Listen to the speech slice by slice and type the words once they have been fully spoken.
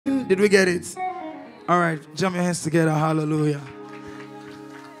Did we get it? All right, jump your hands together. Hallelujah.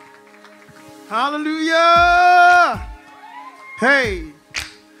 Hallelujah. Hey,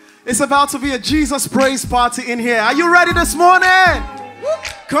 it's about to be a Jesus praise party in here. Are you ready this morning?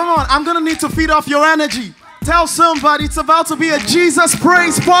 Come on, I'm going to need to feed off your energy. Tell somebody it's about to be a Jesus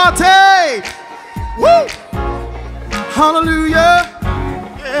praise party. Woo! Hallelujah.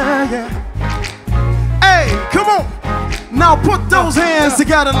 Yeah, yeah. Hey, come on. Now put those hands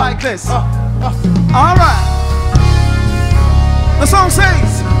together like this. All right. The song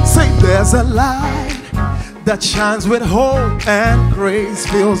says, say there's a light that shines with hope and grace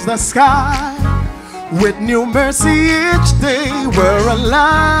fills the sky. With new mercy each day we're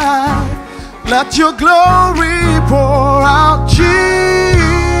alive. Let your glory pour out, Jesus.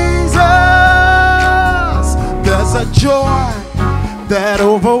 There's a joy that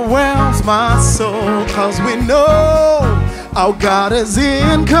overwhelms my soul, 'cause we know our God is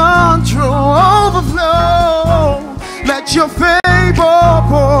in control. Overflow. Let your favor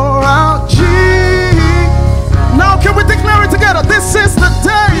pour out, Jesus. Now can we declare it together? This is the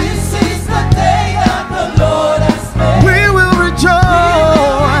day. This is the day that the Lord has made. We will rejoice.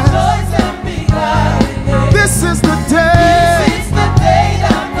 And be glad in it. This is the day. This is the day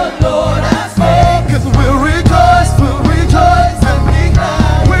that the Lord has made. 'Cause we'll rejoice, we'll rejoice and be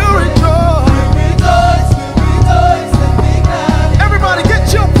glad. We'll rejoice. Rejoice, rejoice and be glad. Everybody get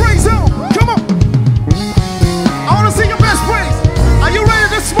your praise on. Come on. I want to see your best praise. Are you ready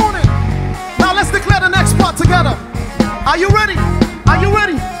this morning? Now let's declare the next part together. Are you ready? Are you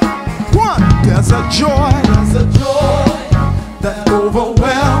ready? One. There's a joy. There's a joy that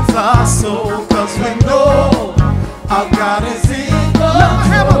overwhelms our soul, 'cause we know our God is in. Let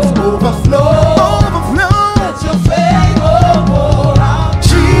heavens overflow, overflow. Let your favor pour out,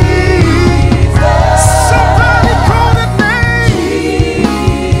 Jesus. Somebody call the name.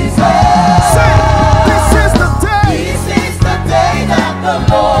 Jesus. Say, this is the day. This is the day that the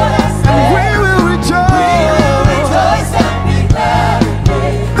Lord has And made. we will rejoice. Rejoice and be glad in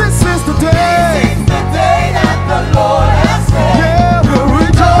it. This is the day. This is the day that the Lord has made. Yeah, we'll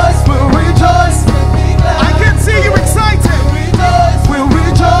rejoice, we'll rejoice. Be glad. I can see you excited. Rejoice, We'll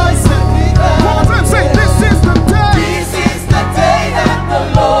rejoice. be glad. One more time, say, this is the day. This is the day that the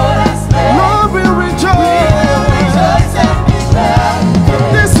Lord has made. Lord, we'll rejoice. Rejoice and be glad.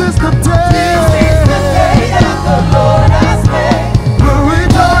 This is the day. This is the day that the Lord has made. We'll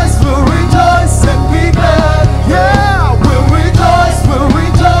rejoice and be glad. Yeah, we'll rejoice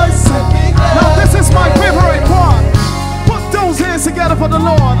and be glad. Now this is my favorite part. Put those hands together for the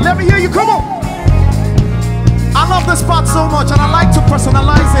Lord. Let me hear you, come on. I love this part so much and I like to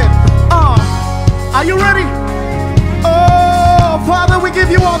personalize it. Are you ready? Oh, Father, we give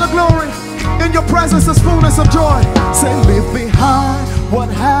you all the glory. In your presence is fullness of joy. Say, leave behind what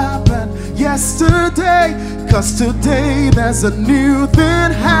happened yesterday, 'cause today there's a new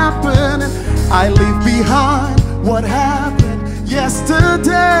thing happening. I leave behind what happened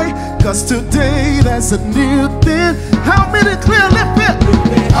yesterday, 'cause today there's a new thing. Help me to clear, lift it.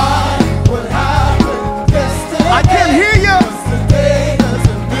 Behind what happened yesterday. I can't hear you. Today there's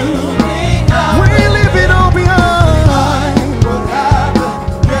a new thing happening. We leave it all behind. What happened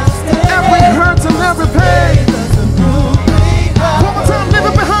yesterday. Every hurt and every pain. There's a new thing happening. One more time, leave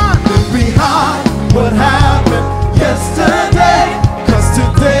it behind. Leave behind what happened yesterday, 'cause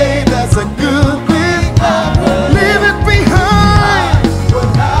today there's a good thing. Leave it behind. What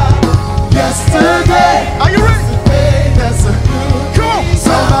happened Yesterday. Are you ready? yesterday. There's a new Come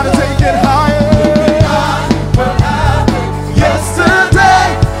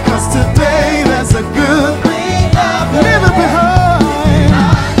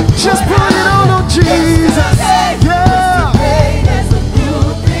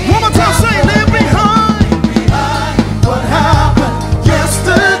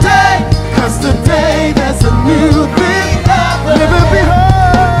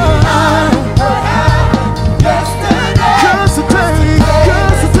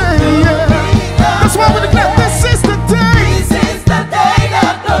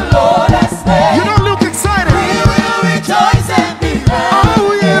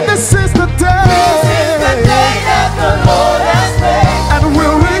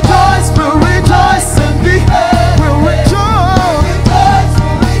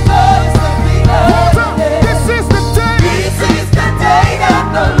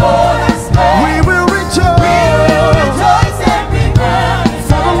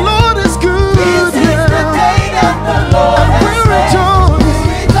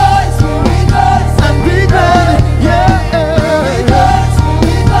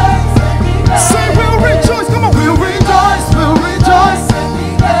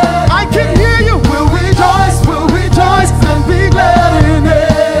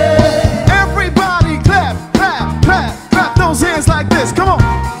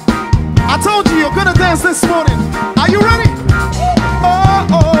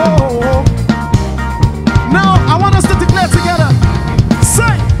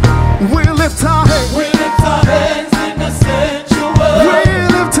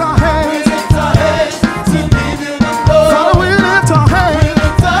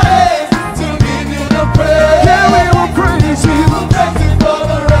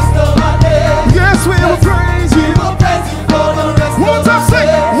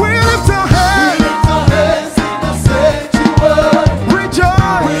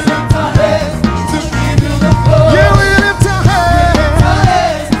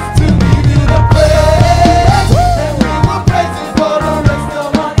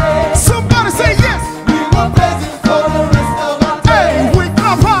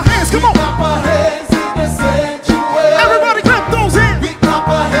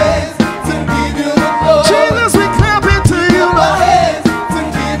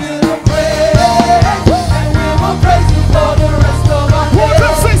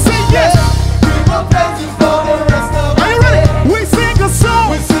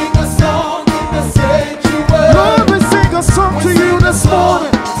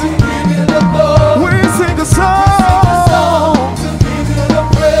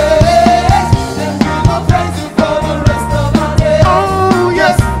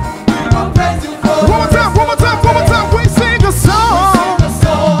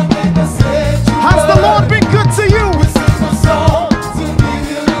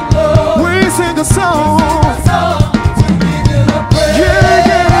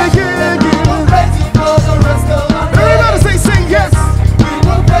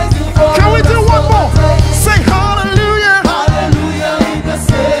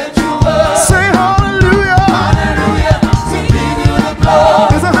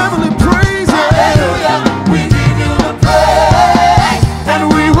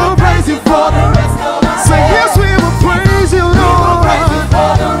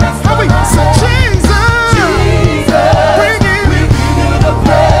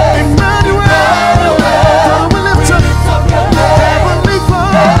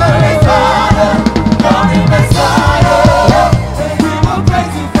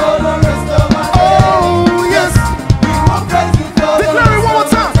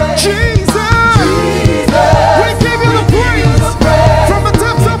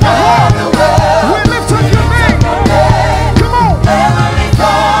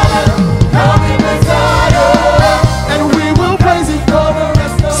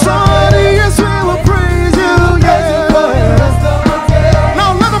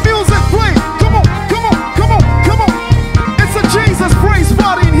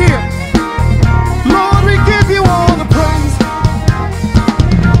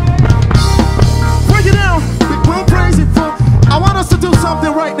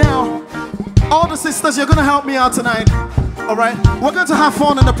help me out tonight. All right? We're going to have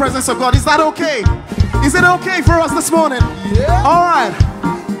fun in the presence of God. Is that okay? Is it okay for us this morning? Yeah. All right.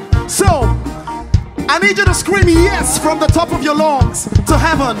 So, I need you to scream yes from the top of your lungs to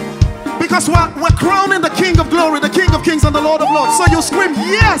heaven. Because we're crowning the King of Glory, the King of Kings and the Lord of Lords. So you scream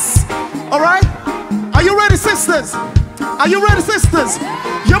yes. All right? Are you ready, sisters? Are you ready, sisters?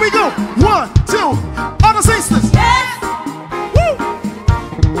 Here we go. 1, 2. Other sisters. Yes. Woo.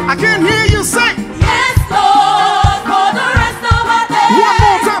 I can't hear you say. Yes, Lord, for the rest of our days. One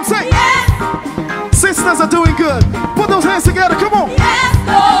more time, say. Yes. Sisters are doing good. Put those hands together. Come on. Yes,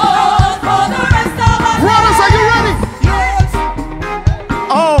 Lord, for the rest of our days. Brothers, are you ready? Yes.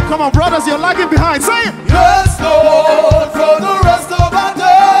 Oh, come on, brothers. You're lagging behind. Say it. Yes, Lord, for the rest of our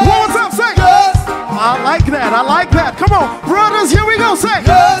days. One more time, say. Yes. I like that. I like that. Come on, brothers. Here we go. Say.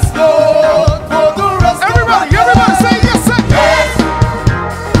 Yes, Lord, for the rest Everybody, of our everybody, days. say yes. Say Yes.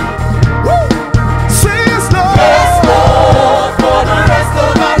 Woo. Say yes, Lord. Yes, Lord, for the rest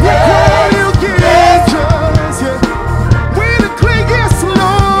of our We days. call you King Jesus, yeah. We declare yes,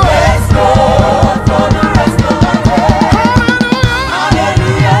 Lord. Yes, Lord, for the rest of our days. Hallelujah.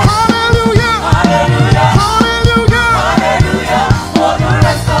 Hallelujah. Hallelujah. Hallelujah. Hallelujah. Hallelujah. For the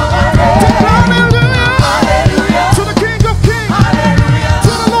rest of our days. Hallelujah. Hallelujah. To the King of Kings, Hallelujah.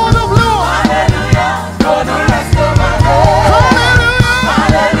 to the Lord of Lords. Hallelujah. For the rest of our days. Hallelujah.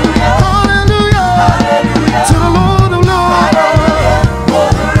 Hallelujah. Hallelujah. Hallelujah. To the Lord of Lords. Hallelujah. For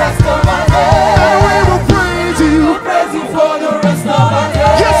the rest of our days. And we will praise you. Praise you for the rest of our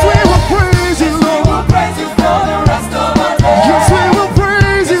days. Yes, we will praise you, Lord. We'll praise you for the rest of our days. Yes, we will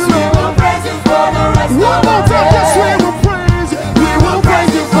praise you, Lord. We'll praise you for the rest One of more our time. Yes, we days. will praise you. We will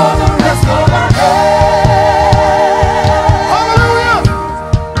praise you For the rest of our days. Hallelujah.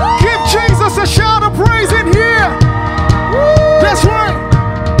 Give Jesus a shout of praise in here. That's right.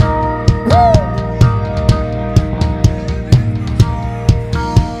 Woo.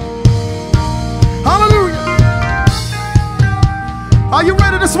 Hallelujah. Are you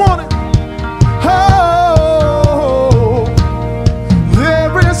ready this morning? Oh,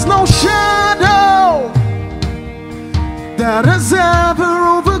 there is no shadow that has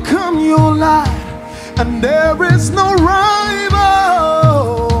ever overcome your life, and there is no rival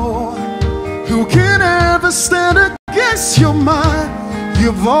who can ever stand against your mind.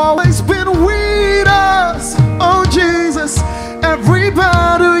 You've always been with us, oh Jesus. Every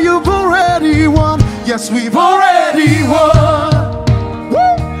battle you've already won. Yes, we've already won.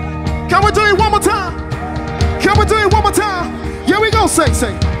 Woo! Can we do it one more time? Can we do it one more time? Here we go, say.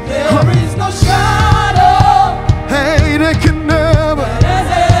 There is no shadow Hey, they can never. that has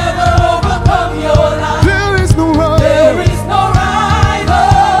ever overcome your life. There is no There rival is no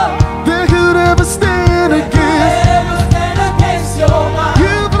rival that could ever stand that against. ever stand against your mind.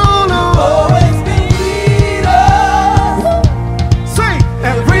 You've known Always been with us. Say,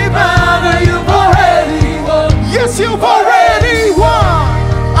 Every battle you've already won. yes, you've already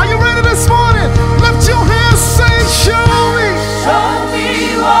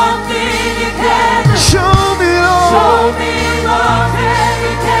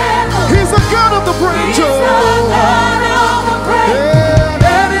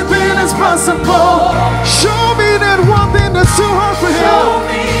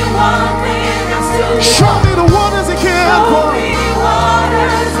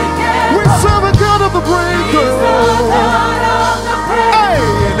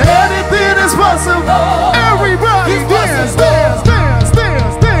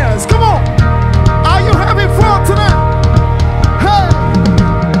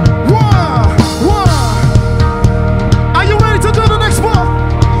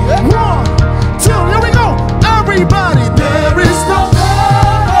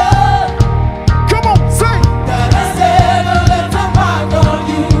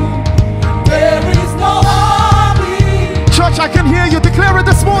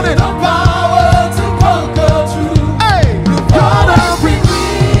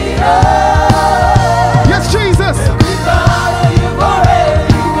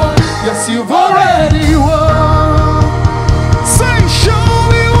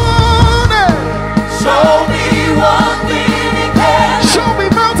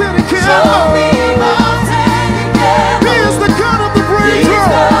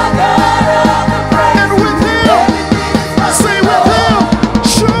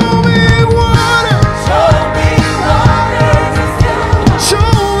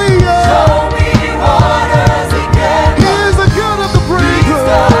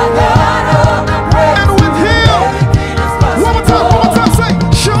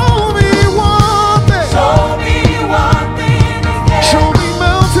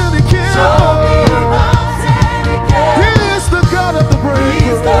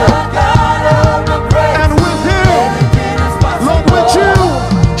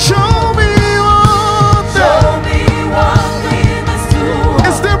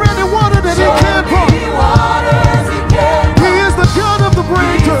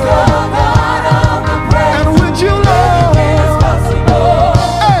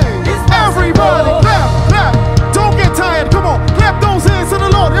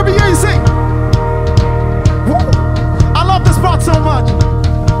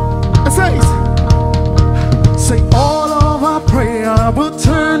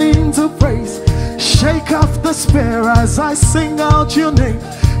Shake off despair as I sing out your name.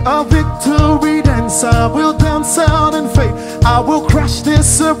 A victory dance, I will dance out in faith. I will crush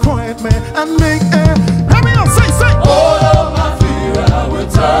disappointment and make it. Let me on, say. All of my fear I will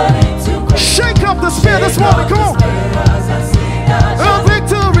turn into grace. Shake off despair this morning, come on. A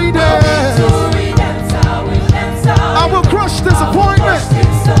victory dance, I will crush disappointment.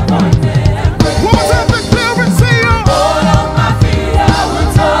 One more time, declare it, say it. All of my fear I will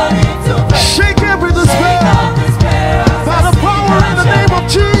turn into grace. Shake every despair by the power in the name of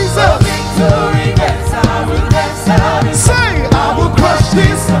Jesus. Victory dance, I will dance out in Say, I will crush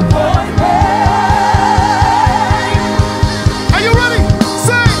disappointment. Are you ready?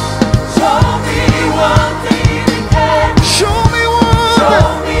 Say, Show me one thing again. show me one. Show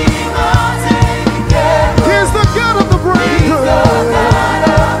me one thing again. He's the God of the breakthrough.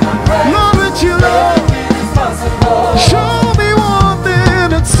 Lord, that you love. Anything is possible. Show me one thing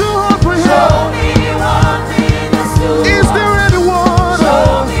that's too hard for him. Show me one thing that's too Is there anyone?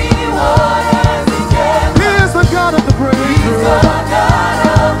 Show me what else he can. He is the God of the breakthrough. The God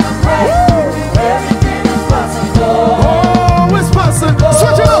of the breakthrough. Everything is possible. Oh, it's possible.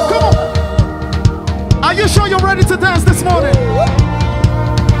 Switch it up, come on. Are you sure you're ready to dance this morning?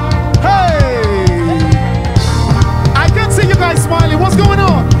 Hey! I can see you guys smiling. What's going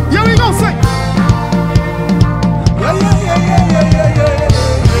on? Here we go, sing.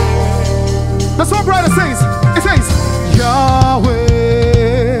 The songwriter says, it says,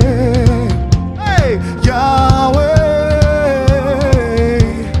 Yahweh, hey,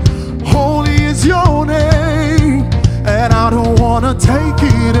 Yahweh, holy is your name, and I don't want to take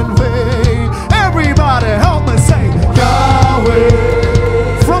it in vain. Everybody help me say, Yahweh,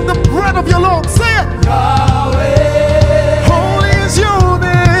 from the breath of your lungs, say it. Yahweh, Holy is your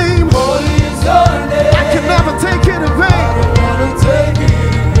name, holy is your name. I can never take it in vain. I don't wanna take it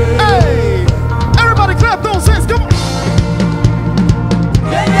in vain. Hey, everybody clap those hands, come on.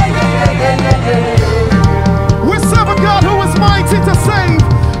 We serve a God who is mighty to save,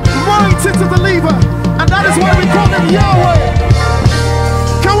 mighty to deliver, and that is why we call him Yahweh.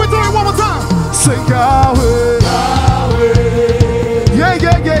 Can we do it one more time? Say Yahweh, yeah,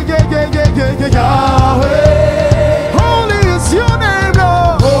 Yahweh. Holy is your name,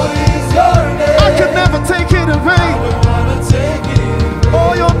 Lord. Holy is your name. I can never take it in vain. I don't wanna take it in vain.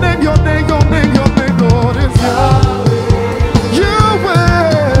 Oh, your name, Lord, is Yahweh.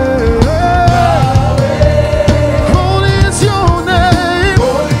 Holy is your name.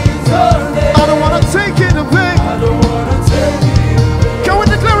 Holy is your name. I don't want to take it in vain. I don't wanna take it in vain. Can we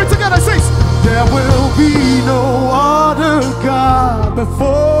declare it together? It says, there will be no other God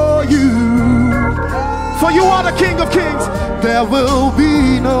before you. For you are the King of Kings. There will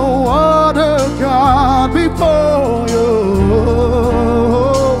be no other God before you.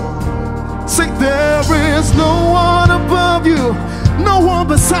 Say, there is no one above you, no one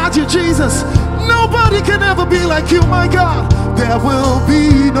beside you, Jesus. Nobody can ever be like you, my God. There will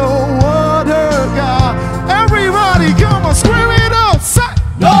be no other God. Everybody, come on, scream it out. Say,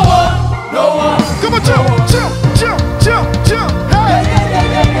 No one. come on, jump. Hey,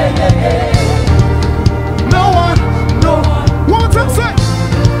 no one. One time, say.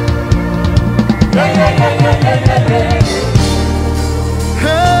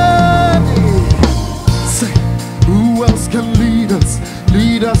 Hey, say, who else can lead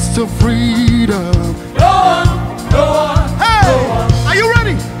us to freedom? No one. Hey, are you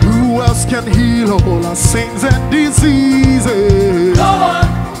ready? Who else can heal all our sins and diseases? No one.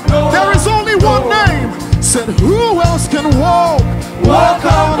 There is only one name. Said, who else can walk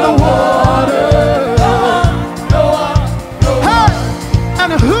on the water? No one. Hey,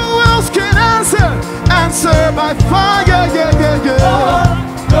 and who else can answer by fire?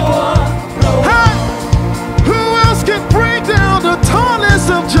 No one. Hey, who else can break down the tallest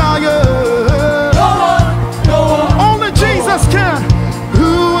of giants? No one. Only Jesus can.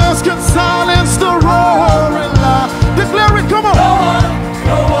 Who else can silence the roaring lion? Declare it, come on. No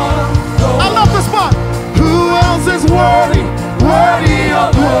one. I love this part. Who else is worthy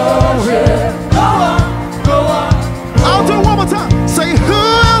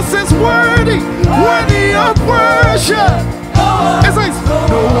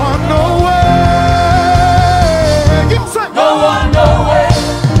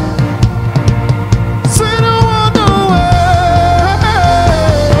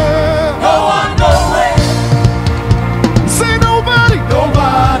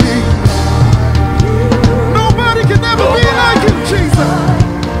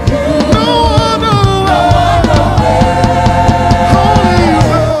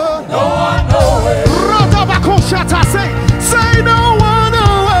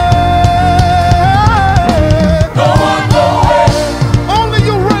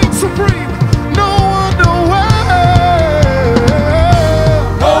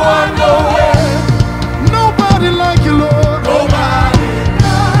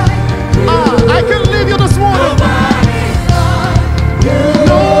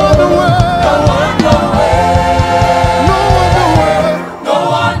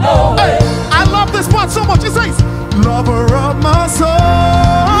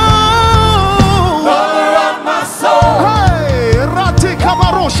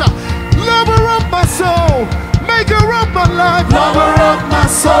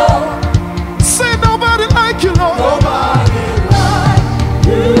soul. Say nobody like you, Lord. Nobody like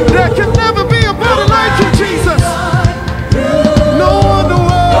you. There can never be a body like you, Jesus. No one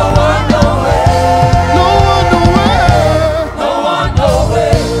nowhere. No one nowhere. No one nowhere. No one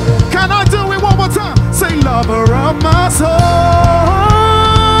nowhere. Can I do it one more time? Say lover of my soul.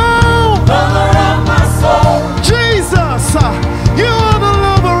 Lover of my soul. Jesus, you are the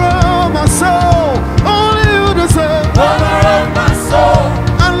lover of my soul. Only you deserve. Lover of my soul.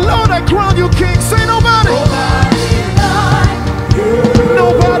 And Lord, I crown you king. Say nobody.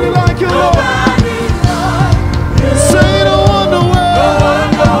 Nobody like Nobody like you. you, Lord. Nobody like you. Say no one nowhere. No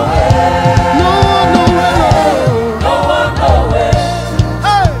one nowhere. No one nowhere. No one nowhere.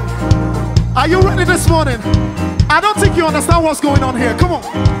 Hey, are you ready this morning? I don't think you understand what's going on here. Come on.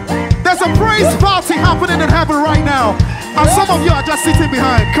 There's a praise party happening in heaven right now. And some of you are just sitting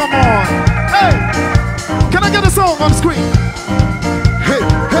behind. Come on. Hey, can I get a song on the screen? Hey,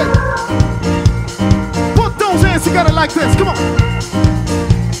 hey. Put those hands together like this. Come on.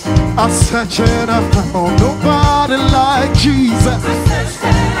 I searched and I found nobody like Jesus.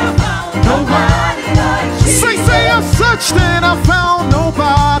 Nobody like you. Say, I searched and I found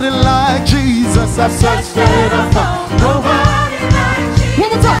nobody like Jesus. I searched and I found nobody. Nobody like you. One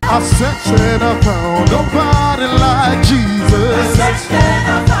more time. I searched and I found nobody like Jesus. Searched and I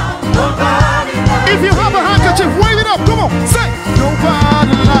found nobody like If you have a handkerchief, wave it up. Come on. Say,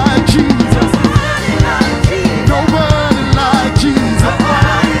 nobody like Jesus. Nobody like Jesus. Nobody like Jesus.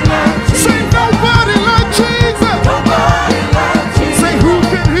 Nobody like Jesus. Say, nobody like Jesus. Nobody like Jesus. Say, who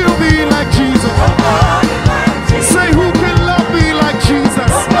can heal me like Jesus? Nobody like Jesus. Say, who can love me like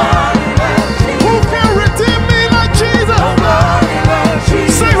Jesus? Nobody like Jesus. Who can redeem me like Jesus? Nobody like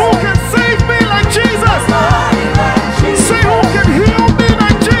Jesus. Say, who can save me like Jesus? Nobody like Jesus. Say, who can heal me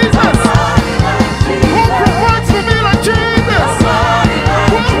like Jesus? Nobody like Jesus. Who provides for me like Jesus? Nobody like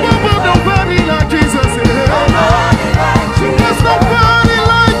Nobody like Jesus. Yeah. Nobody like Jesus. There's nobody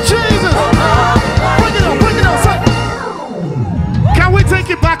like Jesus. Bring it up, bring it up. Say. Can we take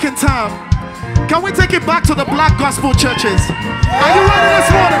it back in time? Can we take it back to the black gospel churches? Are you ready this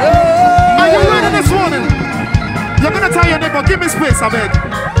morning? Are you ready this morning? You're gonna tell your neighbor, give me space, I beg.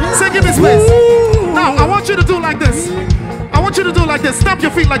 Say, give me space. Now, I want you to do like this. I want you to do like this. Stamp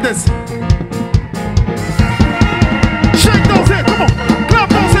your feet like this. Shake those hands. Come on. Clap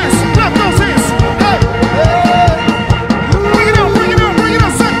those hands. Clap those hands. Hey. Bring it out, bring it out, bring it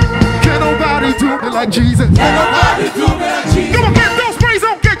out. Say, can nobody do me like Jesus? Can nobody do me like Jesus? Come on, get those praise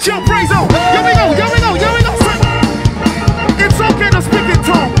on. Get your praise on. Here we go, here we go, here we go. Say, it's okay to speak in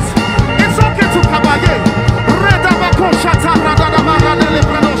tongues. It's okay to kabaye.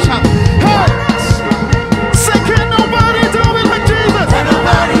 Hey. Say, can nobody do me like Jesus? Can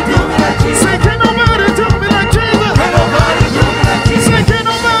nobody do me like Jesus? Say, can nobody do me like Jesus? Can nobody do me like Jesus? Say, can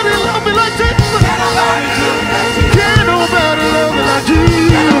nobody love me like Jesus? Can nobody do me like Jesus? Can nobody love me like Jesus?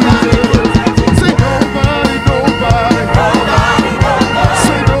 Say, nobody, nobody. Nobody, nobody.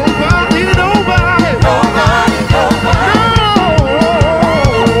 Say, nobody, nobody.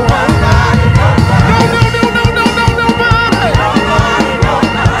 Nobody, nobody.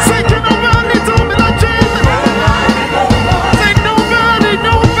 Say, can nobody do me like Jesus? Say, nobody,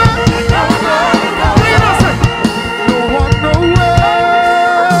 nobody. Bring it up, say, no one nowhere.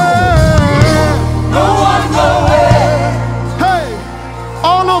 No one nowhere. Hey,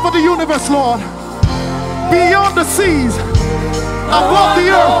 all over the universe, Lord, beyond the seas, above the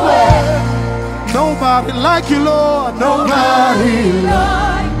earth, Lord. Nobody like you, Lord. Nobody.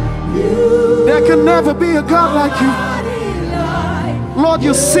 Like you. There can never be a God like you. Nobody like Lord,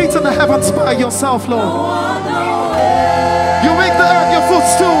 you sit in the heavens by yourself, Lord. one nowhere. You make the earth your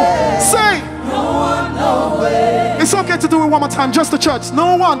footstool. Say, No one nowhere. it's okay to do it one more time, just the church.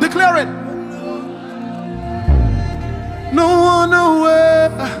 No one, declare it. No one nowhere.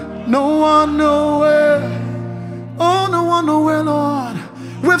 No one nowhere. Oh, no one nowhere, Lord.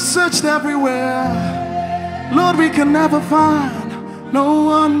 We've searched everywhere. Lord, we can never find no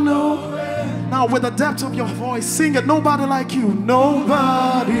one nowhere. Now, with the depth of your voice, sing it. Nobody like you.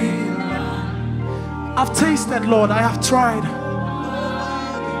 Nobody. I've tasted, Lord. I have tried.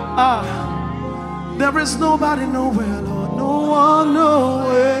 There is nobody nowhere, Lord. No one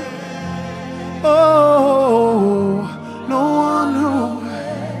nowhere. Oh, no one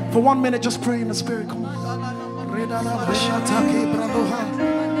nowhere. For 1 minute, just pray in the spirit. Come on.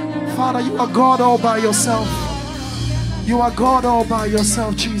 Father, you are God all by yourself. You are God all by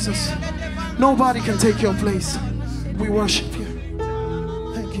yourself, Jesus. Nobody can take your place. We worship you.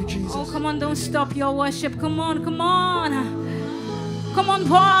 Thank you, Jesus. Oh, come on, don't stop your worship. Come on, come on. Come on,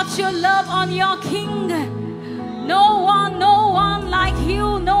 pour out your love on your King. No one like you.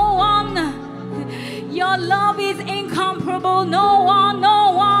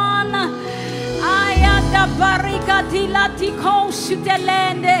 Dilatiko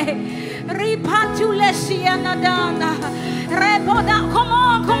Sutelende Ripatulesianadana Repoda. Come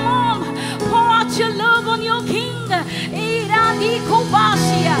on, come on. Pour out your love on your King. Iradiko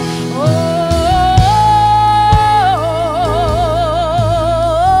Basia. Oh.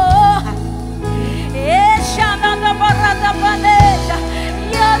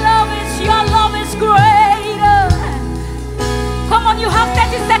 Your love is greater. Come on, you have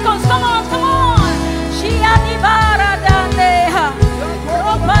 30 seconds. Come on, come on. Shia di baradandeha.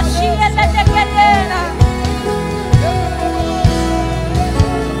 Ropa shia ledekedena.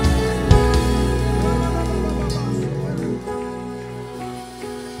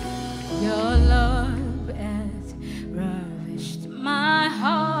 Your love has ravished my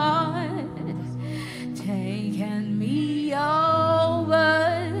heart, taken me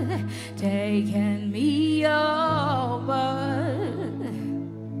over, taken me over,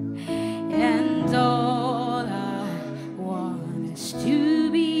 and all I want is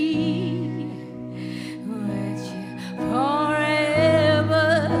to be with you forever,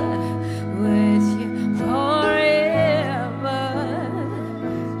 with you forever.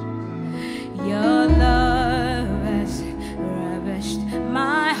 Your love has ravished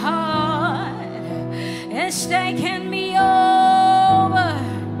my heart, it's taken me over,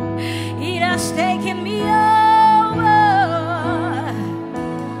 it has taken me over,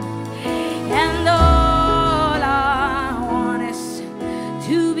 and all I want is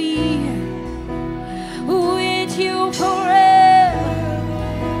to be with you forever,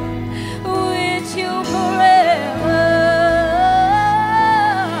 with you forever.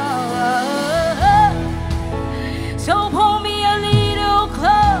 So pull me a little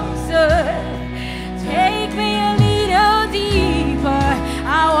closer, take me a little deeper. I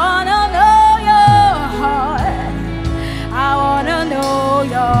wanna know your heart, I wanna know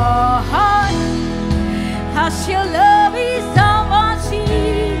your heart. 'Cause your love is so much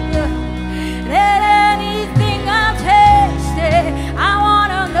sweeter than anything I've tasted. I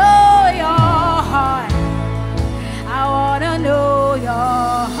wanna know your heart, I wanna know your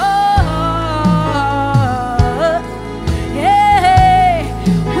heart. Yeah,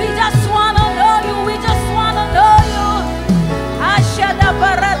 we just wanna know you, we just wanna know you. Ashada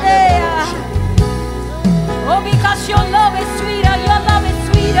Baradea. Oh, because your love is sweeter, your love is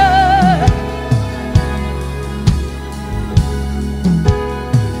sweeter.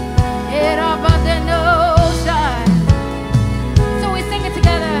 So we sing it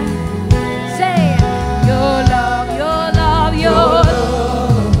together. Say, your love, your love, your love.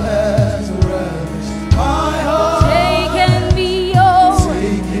 Love has ravished my heart, Taking me over,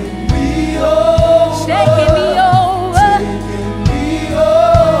 taking me over, taking me over, taking me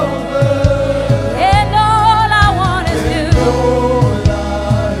over, and all I want is to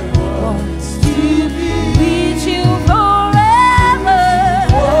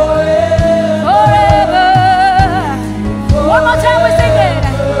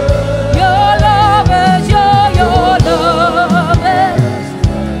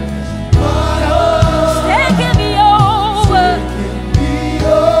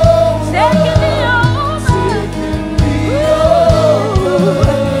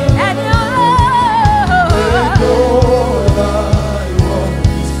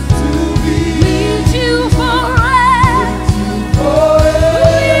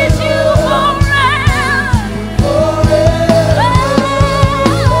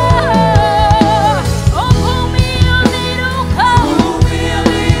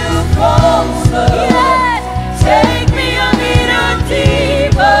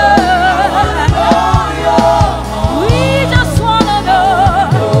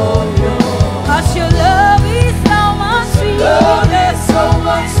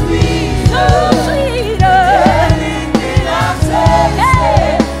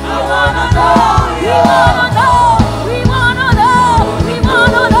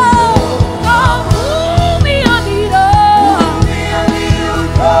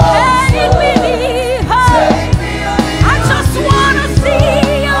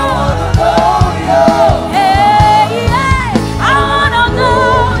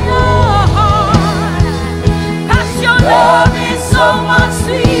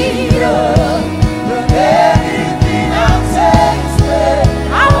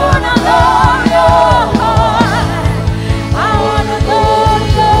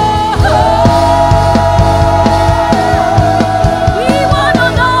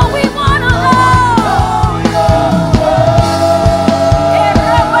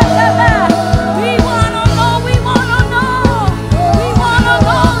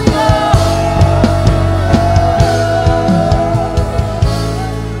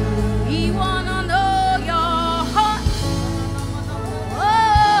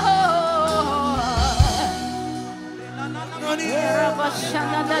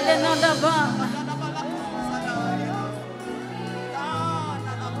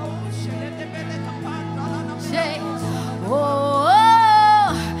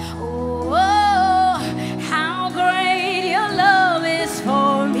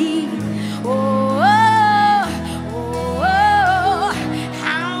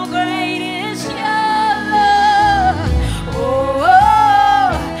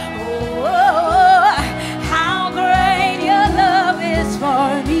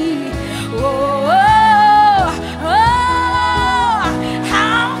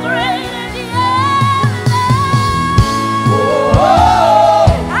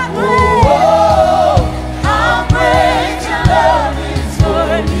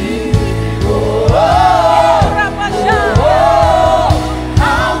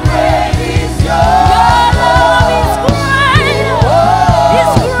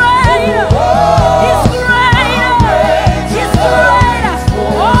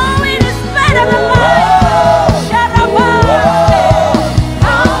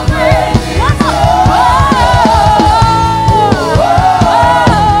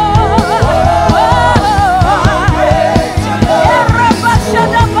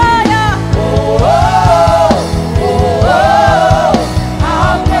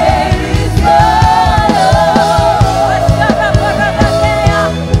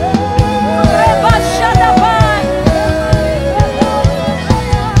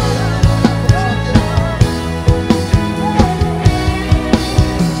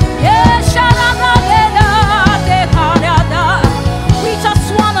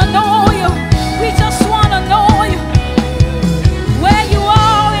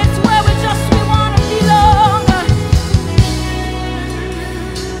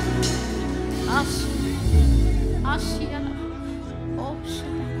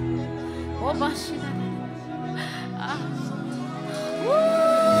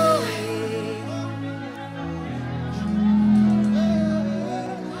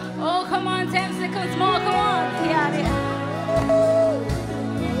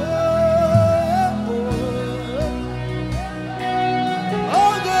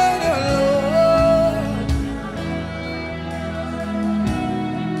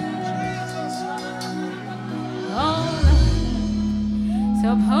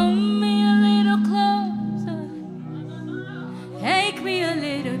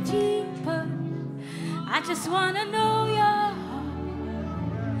deeper. I just want to know your heart.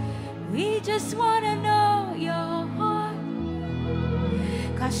 We just want to know your heart.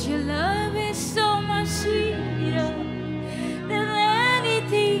 'Cause your love is so much sweeter than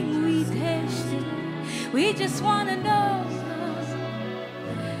anything we tasted. We just want to know.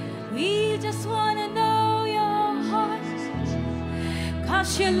 We just want to know your heart.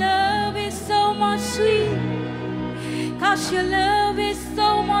 'Cause your love is so much sweet. 'Cause your love is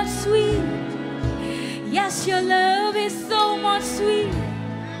so much sweet. Yes, your love is so much sweet.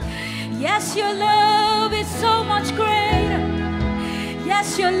 Yes, your love is so much greater.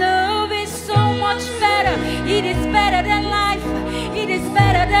 Yes, your love is so much better. It is better than life. It is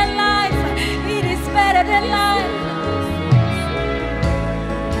better than life. It is better than life.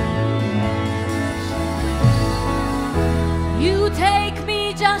 You take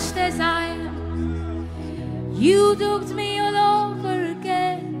me just as I am. You took me all over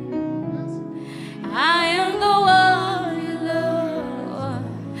again. I am the one you love.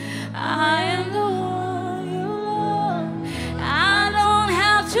 I am the one you love. I don't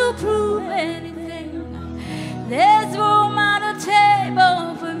have to prove anything. There's room at the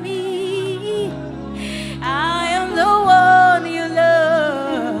table for me. I am the one you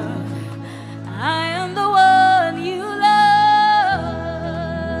love. I am the one you love.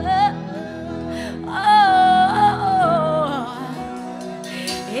 Oh,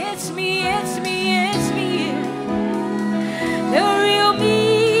 it's me, it's me, it's me. The real me.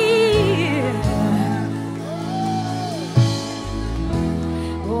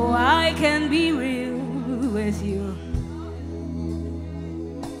 Oh, I can be real with you.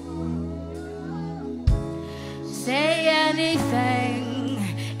 Say anything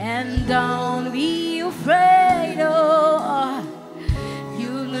and don't be afraid. Oh, you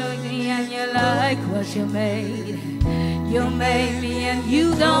look me and you like what you made. You made me and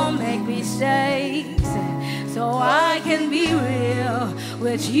you don't make mistakes. So I can be real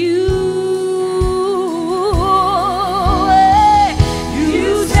with you.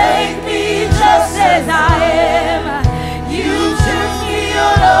 You take me just as I am. You took me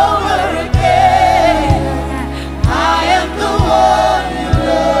all over again. I am the one you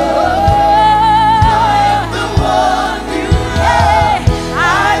love. I am the one you love. I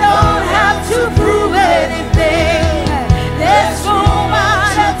don't have to prove anything. There's room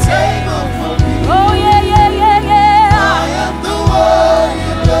at the table for me. Oh yeah, yeah, yeah, yeah. I am the one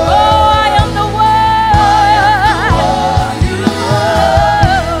you love. Oh, I am the one you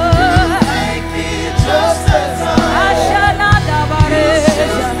love. You make me just as I am. I shall not about it. You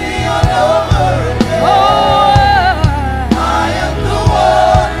took me all over again. Oh, I am the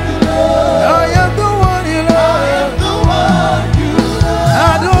one you love. I am the one you love. I am the one you love.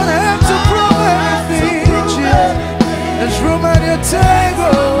 I don't have to prove anything, Jesus. There's room at your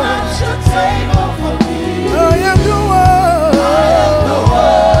table. At your table for me. I am the one. I am the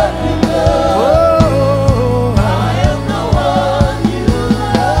one you love. Oh, I am the one you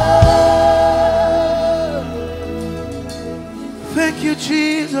love. Thank you,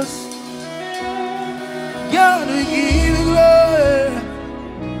 Jesus. God, we give you glory.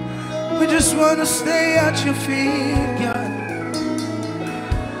 We just want to stay at your feet, God.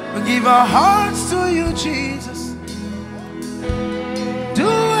 We give our hearts to you, Jesus. Do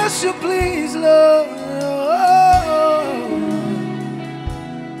as you please, Lord.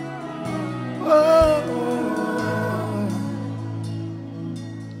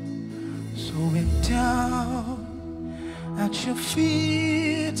 So we're down at your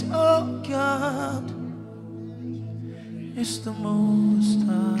feet, oh God. It's the most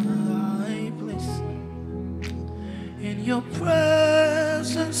high place. In your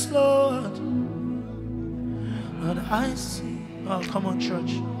presence, Lord. Lord, I see. Oh, come on,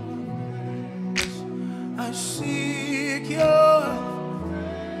 church. I seek your.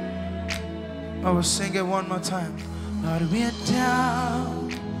 I will sing it one more time. Lord, we're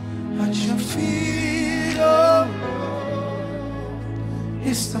down at your feet, oh.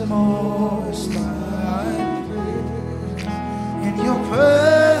 It's the most high. In your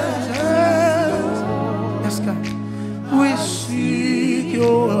presence, yes, God, we seek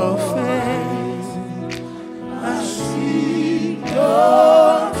your face. I seek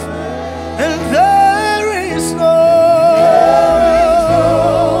your face, and there is no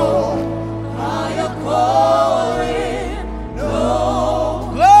higher calling, no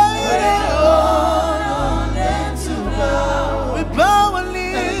greater honor than to bow. We bow and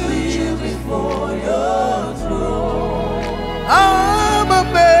kneel before your throne. I'm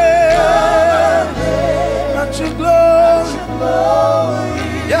amazed at your glory.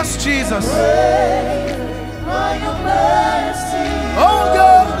 Yes, Jesus. Oh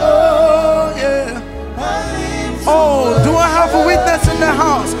God.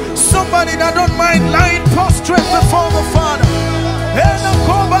 prostrate before the Father.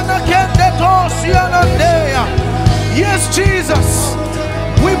 Yes, Jesus,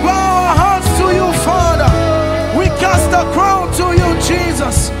 we bow our hearts to you, Father. We cast a crown to you,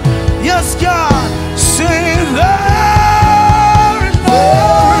 Jesus. Yes, God, say there is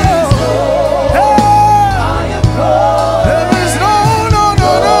no.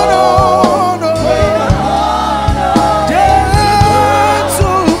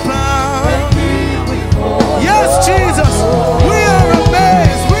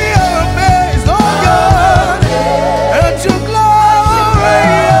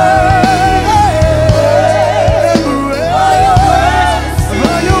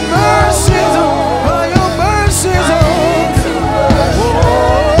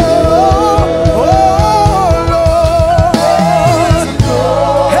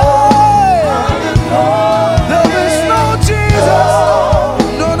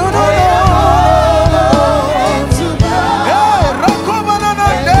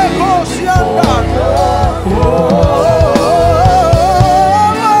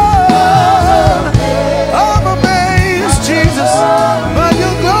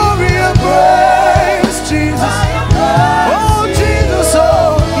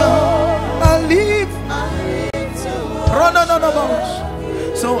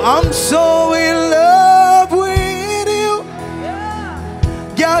 So I'm so in love with you.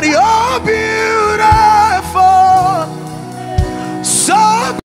 God, you're beautiful,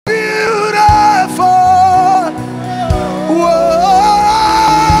 so beautiful.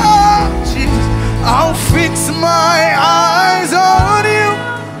 Whoa, Jesus, I'll fix my eyes on you.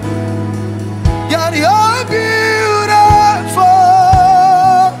 God, you're beautiful,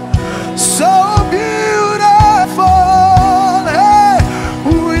 so beautiful. Hey,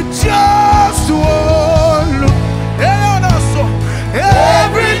 we just want look.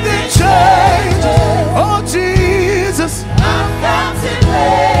 Everything changes. Oh, Jesus, I'm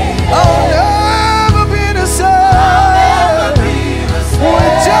captivated. I'll never be the same. I'll never be the same. We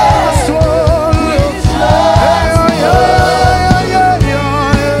just want look. Everything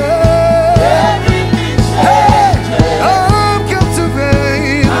Hey, changes. I'm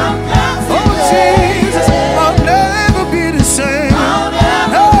captivated. I'm Oh, Jesus, I'll never be the same. I'll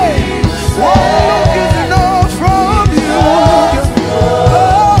never Hey, be the one look is enough from you.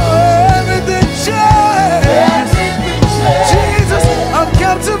 Oh, everything changes. Everything changes. Jesus, I'm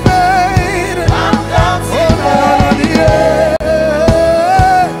captivated. I'm captivated. Yeah.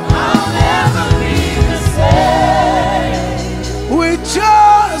 I'll never be the same. We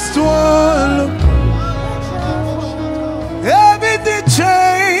just want to look. Everything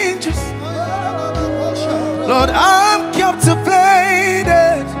changes. Lord, I'm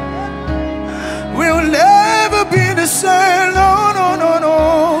captivated. We'll never be the same. No, no, no, no.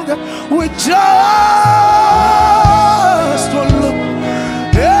 We just